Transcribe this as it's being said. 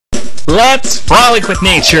Let's frolic with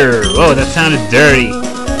nature! Oh, that sounded dirty.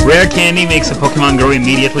 Rare candy makes a Pokemon grow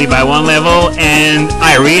immediately by 1 level, and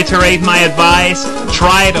I reiterate my advice,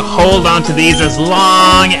 try to hold on to these as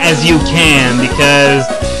long as you can, because,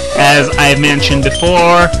 as I've mentioned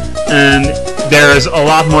before, there's a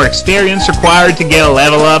lot more experience required to get a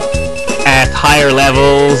level up at higher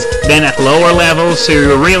levels than at lower levels, so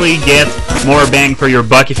you really get more bang for your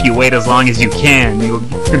buck if you wait as long as you can.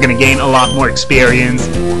 You're going to gain a lot more experience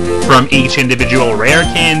from each individual rare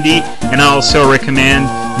candy, and I also recommend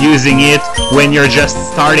using it when you're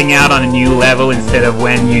just starting out on a new level instead of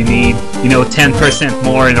when you need, 10%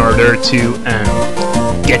 more in order to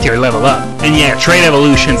get your level up. And yeah, trade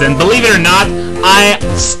evolutions, and believe it or not, I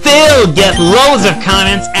still get loads of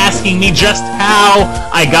comments asking me just how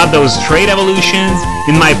I got those trade evolutions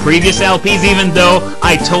in my previous LPs, even though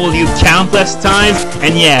I told you countless times.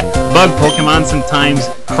 And yeah, Bug Pokémon sometimes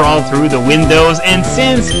crawl through the windows, and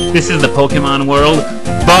since this is the Pokemon world,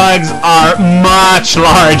 bugs are much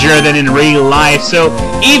larger than in real life, so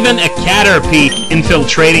even a Caterpie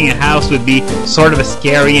infiltrating a house would be sort of a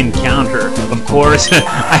scary encounter. Of course,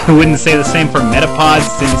 I wouldn't say the same for Metapods,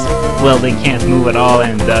 since, well, they can't move at all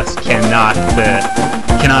and thus cannot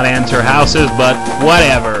enter houses, but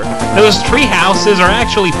whatever. Those Treehouses are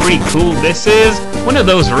actually pretty cool. This is one of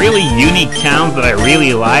those really unique towns that I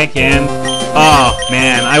really like, and oh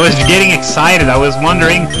man, I was getting excited. I was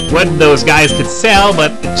wondering what those guys could sell,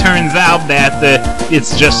 but it turns out that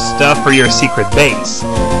it's just stuff for your secret base.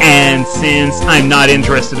 And since I'm not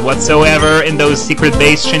interested whatsoever in those secret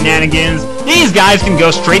base shenanigans, these guys can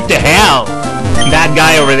go straight to hell. That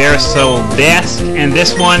guy over there sold desk, and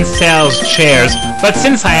this one sells chairs, but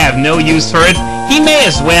since I have no use for it, he may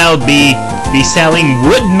as well be selling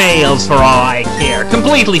wood mails for all I care.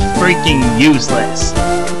 Completely freaking useless.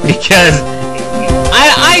 Because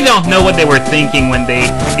I don't know what they were thinking when they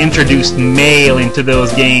introduced mail into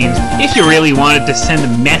those games. If you really wanted to send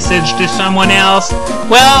a message to someone else,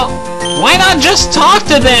 well, why not just talk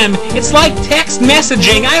to them? It's like text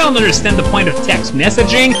messaging. I don't understand the point of text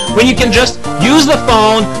messaging when you can just use the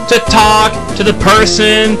phone to talk to the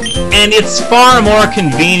person, and it's far more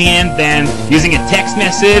convenient than using a text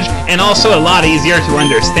message, and also a lot easier to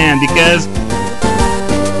understand, because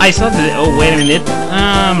I saw that, oh wait a minute,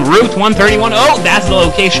 Route 131, oh, that's the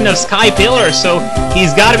location of Sky Pillar, so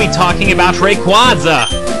he's got to be talking about Rayquaza.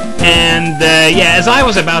 And yeah, as I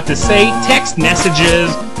was about to say, text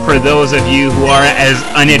messages, for those of you who are as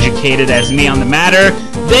uneducated as me on the matter,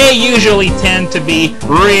 they usually tend to be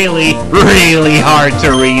really, really hard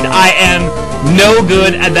to read. I am no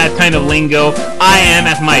good at that kind of lingo. I am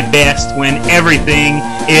at my best when everything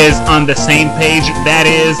is on the same page. That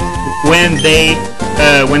is,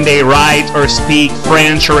 when they write or speak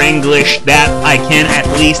French or English that I can at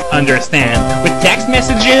least understand. With text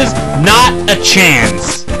messages, not a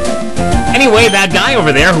chance. Anyway, that guy over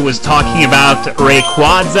there who was talking about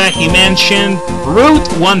Rayquaza, he mentioned Route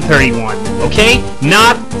 131, okay?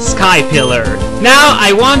 Not Sky Pillar. Now,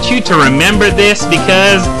 I want you to remember this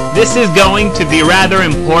because this is going to be rather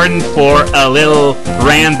important for a little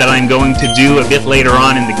rant that I'm going to do a bit later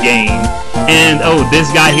on in the game. And, oh, this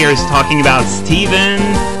guy here is talking about Steven,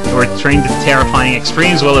 or trained to terrifying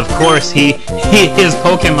extremes. Well, of course, his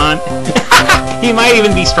Pokemon, he might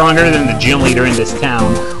even be stronger than the gym leader in this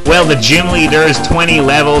town. Well, the gym leader is 20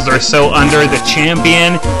 levels or so under the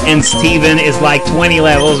champion, and Steven is like 20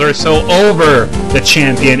 levels or so over the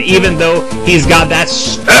champion, even though he's got that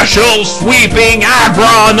special sweeping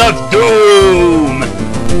Abron of Doom!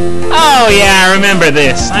 Oh yeah, I remember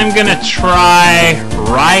this. I'm gonna try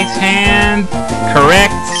right hand,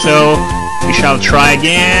 correct, so we shall try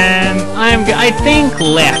again. I think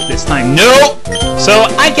left this time. Nope! So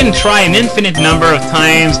I can try an infinite number of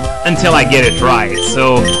times until I get it right.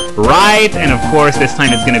 So right, and of course this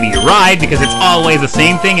time it's gonna be right because it's always the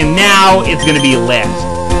same thing, and now it's gonna be left.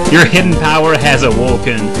 Your hidden power has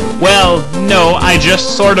awoken. Well, no, I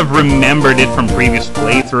just sort of remembered it from previous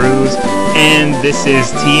playthroughs, and this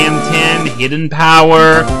is TM10 Hidden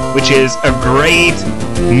Power, which is a great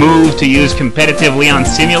move to use competitively on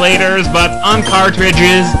simulators, but on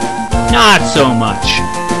cartridges, not so much.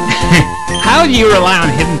 How do you rely on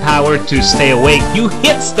Hidden Power to stay awake? You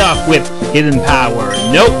hit stuff with Hidden Power.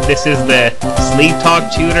 Nope, this is the Sleep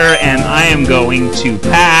Talk Tutor, and I am going to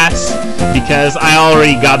pass because I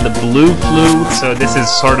already got the blue flute, so this is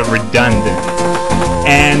sort of redundant.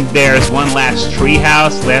 And there's one last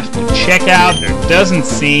treehouse left to check out. There doesn't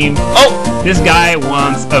seem... Oh! This guy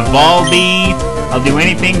wants a Volbeat. I'll do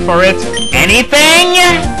anything for it. Anything?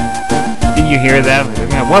 Did you hear that?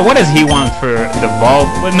 What does he want for the Vol...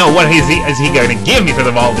 No, what is he going to give me for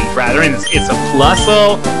the Volbeat, rather? And it's a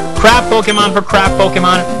Plusle, Crap Pokemon for crap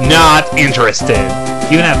Pokemon, not interested.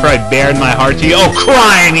 Even after I bared my heart to you. Oh,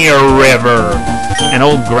 cry me a river! And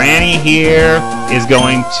old Granny here is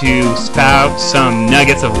going to spout some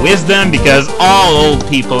nuggets of wisdom, because all old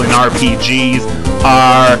people in RPGs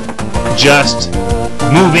are just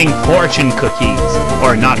moving fortune cookies.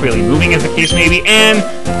 Or not really moving, as the case may be. And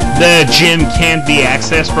the gym can't be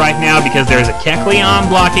accessed right now because there's a Kecleon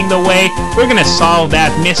blocking the way. We're gonna solve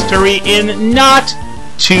that mystery in not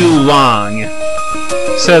too long.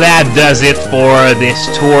 So that does it for this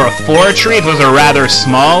tour of FORTREE. It was a rather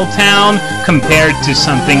small town compared to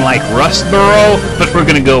something like Rustboro, but we're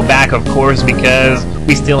gonna go back, of course, because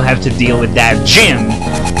we still have to deal with that gym.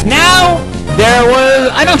 Now, there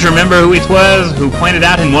was, I don't remember who it was, who pointed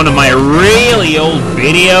out in one of my really old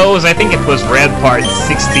videos, I think it was Red Part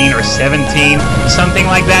 16 or 17, something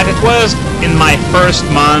like that. It was in my first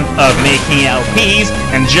month of making LPs,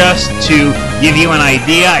 and just to give you an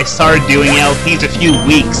idea, I started doing LPs a few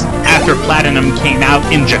weeks after Platinum came out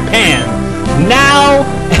in Japan. Now,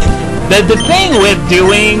 the thing with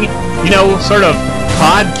doing, you know, sort of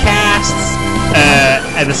podcasts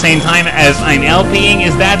at the same time as I'm LPing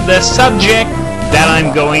is that the subject that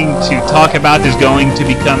I'm going to talk about is going to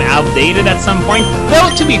become outdated at some point.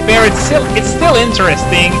 Though, to be fair, it's still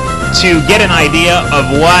interesting to get an idea of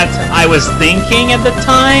what I was thinking at the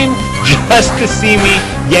time, just to see me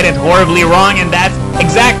get it horribly wrong, and that's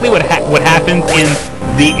exactly what happened in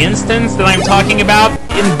the instance that I'm talking about.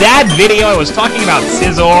 In that video, I was talking about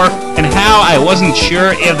Scizor and how I wasn't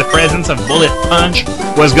sure if the presence of Bullet Punch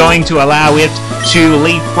was going to allow it to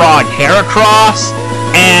leapfrog Heracross.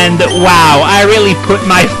 And wow, I really put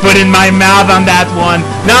my foot in my mouth on that one.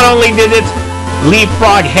 Not only did it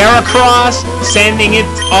leapfrog Heracross, sending it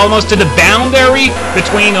almost to the boundary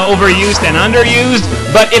between overused and underused,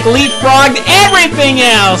 but it leapfrogged everything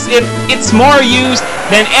else. It's more used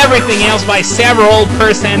than everything else by several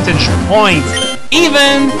percentage points.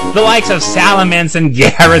 Even the likes of Salamence and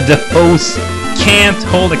Gyarados can't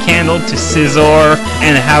hold a candle to Scizor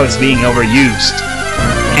and how it's being overused.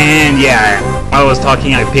 And yeah, I was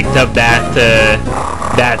talking, I picked up that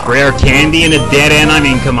rare candy in a dead end. I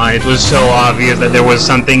mean, come on, it was so obvious that there was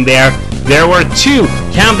something there. There were two,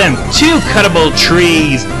 count them, two cuttable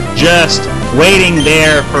trees just waiting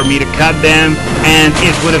there for me to cut them, and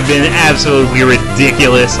it would have been absolutely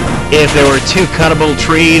ridiculous if there were two cuttable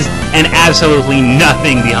trees and absolutely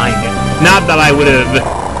nothing behind it. Not that I would have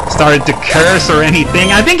started to curse or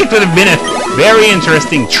anything. I think it would have been a very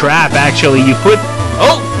interesting trap, actually. You put...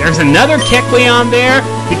 Oh, there's another Kecleon there,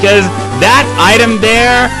 because that item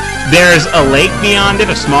there, there's a lake beyond it,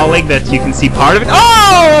 a small lake that you can see part of it.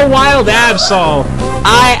 Oh, a wild Absol!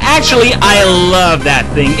 I love that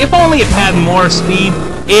thing. If only it had more speed,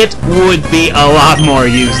 it would be a lot more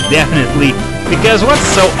use, definitely. Because what's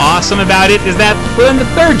so awesome about it is that, well, in the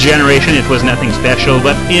third generation it was nothing special,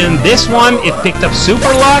 but in this one it picked up Super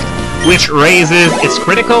Luck, which raises its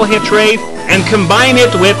critical hit rate, and combine it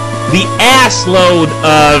with the ass load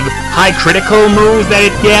of high critical moves that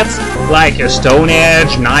it gets, like a Stone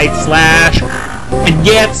Edge, Night Slash. It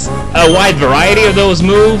gets a wide variety of those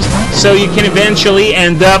moves, so you can eventually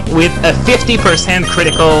end up with a 50%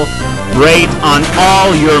 critical rate on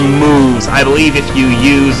all your moves. I believe if you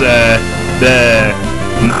use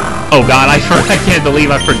oh god, I can't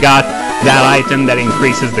believe I forgot that item that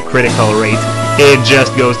increases the critical rate. It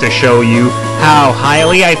just goes to show you how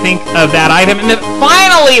highly I think of that item. And then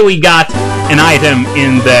finally we got an item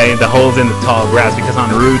in the holes in the tall grass, because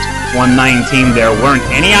on Route 119 there weren't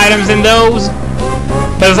any items in those.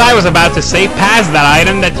 But as I was about to say, past that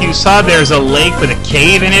item that you saw, there's a lake with a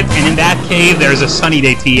cave in it, and in that cave there's a Sunny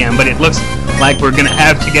Day TM, but it looks like we're gonna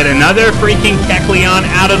have to get another freaking Kecleon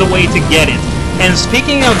out of the way to get it. And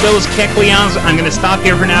speaking of those Kecleons, I'm gonna stop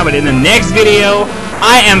here for now, but in the next video,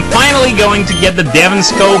 I am finally going to get the Devon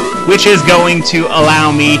Scope, which is going to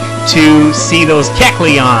allow me to see those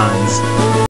Kecleons.